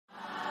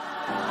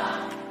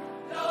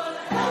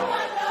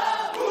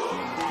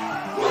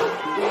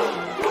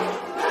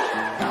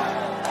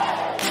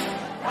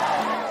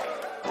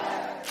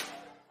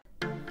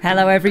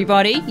Hello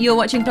everybody, you're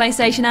watching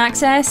PlayStation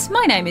Access.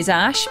 My name is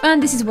Ash,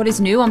 and this is what is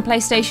new on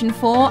PlayStation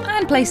 4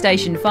 and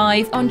PlayStation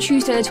 5 on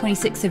Tuesday the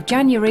 26th of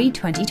January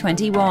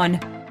 2021.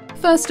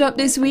 First up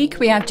this week,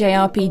 we have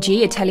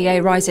JRPG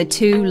Atelier Ryza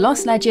 2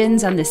 Lost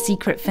Legends and the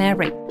Secret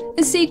Fairy,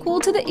 a sequel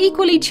to the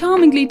equally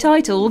charmingly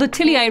titled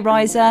Atelier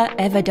Ryza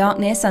Ever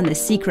Darkness and the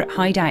Secret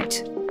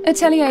Hideout.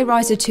 Atelier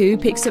Ryza 2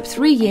 picks up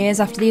 3 years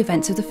after the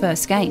events of the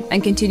first game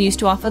and continues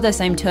to offer the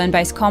same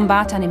turn-based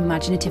combat and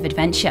imaginative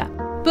adventure,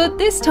 but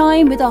this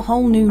time with a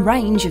whole new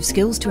range of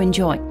skills to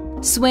enjoy.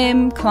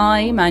 Swim,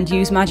 climb, and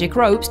use magic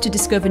ropes to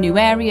discover new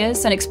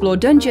areas and explore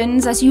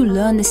dungeons as you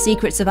learn the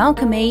secrets of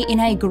alchemy in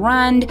a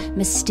grand,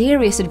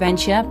 mysterious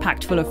adventure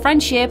packed full of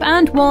friendship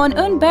and one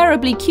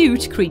unbearably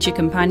cute creature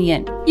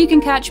companion. You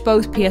can catch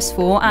both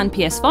PS4 and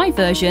PS5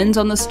 versions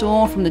on the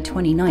store from the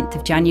 29th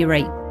of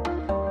January.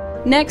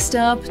 Next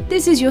up,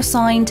 this is your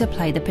sign to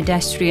play The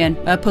Pedestrian,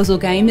 a puzzle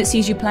game that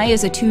sees you play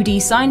as a 2D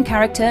sign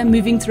character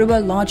moving through a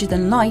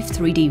larger-than-life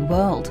 3D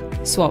world.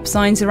 Swap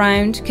signs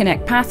around,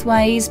 connect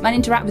pathways, and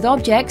interact with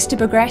objects to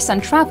progress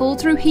and travel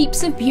through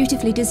heaps of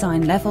beautifully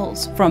designed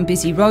levels, from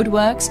busy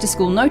roadworks to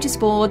school notice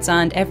boards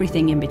and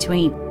everything in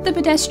between. The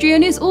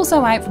Pedestrian is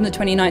also out from the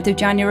 29th of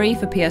January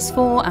for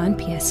PS4 and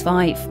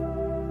PS5.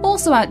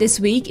 Also out this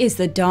week is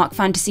the dark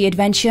fantasy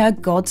adventure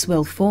Gods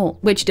Will Fall,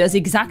 which does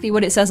exactly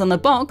what it says on the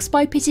box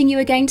by pitting you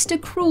against a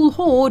cruel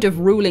horde of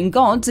ruling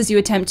gods as you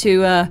attempt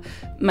to,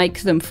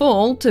 make them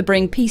fall to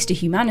bring peace to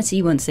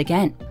humanity once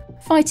again.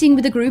 Fighting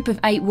with a group of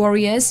 8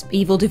 warriors,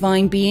 evil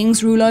divine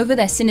beings rule over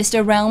their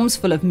sinister realms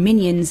full of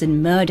minions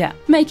and murder,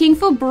 making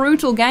for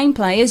brutal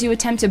gameplay as you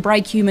attempt to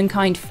break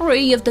humankind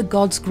free of the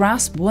gods'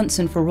 grasp once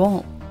and for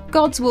all.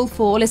 Gods Will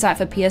Fall is out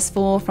for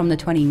PS4 from the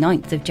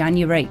 29th of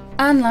January.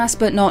 And last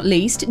but not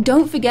least,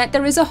 don't forget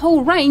there is a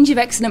whole range of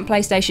excellent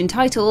PlayStation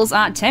titles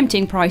at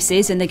tempting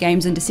prices in the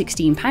games under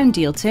 £16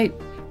 deal too.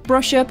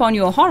 Brush up on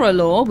your horror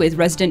lore with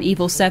Resident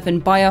Evil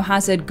 7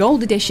 Biohazard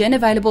Gold Edition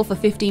available for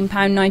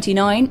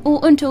 £15.99 or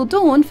Until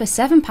Dawn for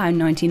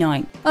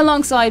 £7.99,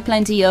 alongside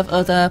plenty of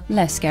other,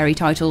 less scary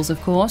titles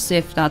of course,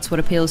 if that's what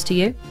appeals to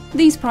you.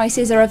 These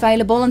prices are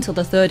available until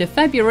the 3rd of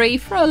February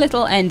for a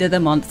little end of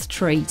the month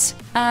treat.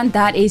 And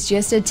that is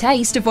just a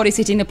taste of what is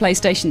hitting the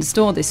PlayStation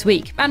Store this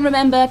week. And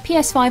remember,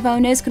 PS5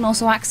 owners can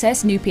also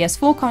access new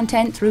PS4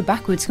 content through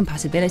backwards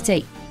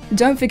compatibility.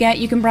 Don't forget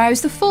you can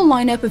browse the full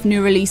lineup of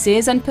new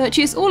releases and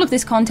purchase all of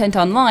this content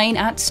online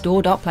at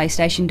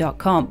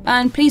store.playstation.com.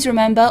 And please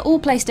remember, all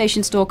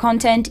PlayStation Store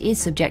content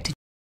is subject to...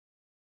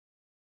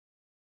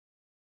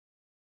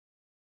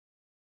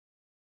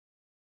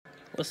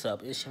 What's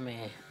up, it's your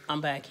man. I'm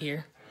back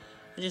here.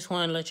 I just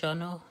want to let y'all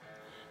know,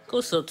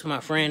 go sub to my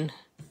friend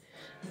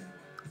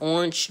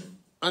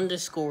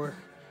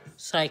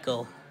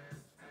Orange_Psycho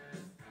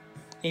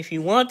if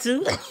you want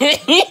to.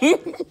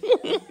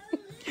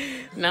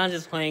 Nah, I'm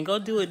just playing. Go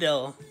do it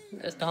though.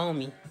 That's the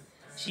homie.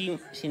 She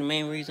the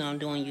main reason I'm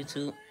doing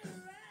YouTube.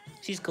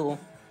 She's cool.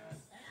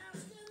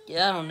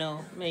 Yeah, I don't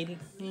know. Maybe.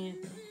 Yeah.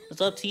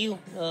 It's up to you.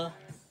 But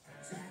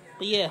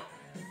yeah,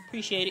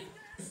 appreciate it.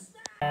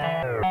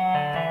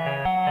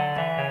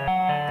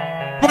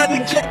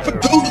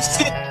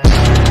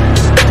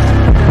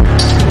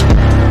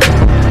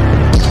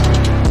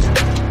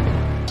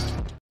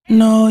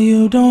 No,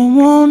 you don't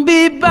want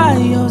to be by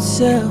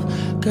yourself,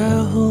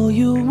 girl. Who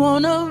you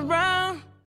wanna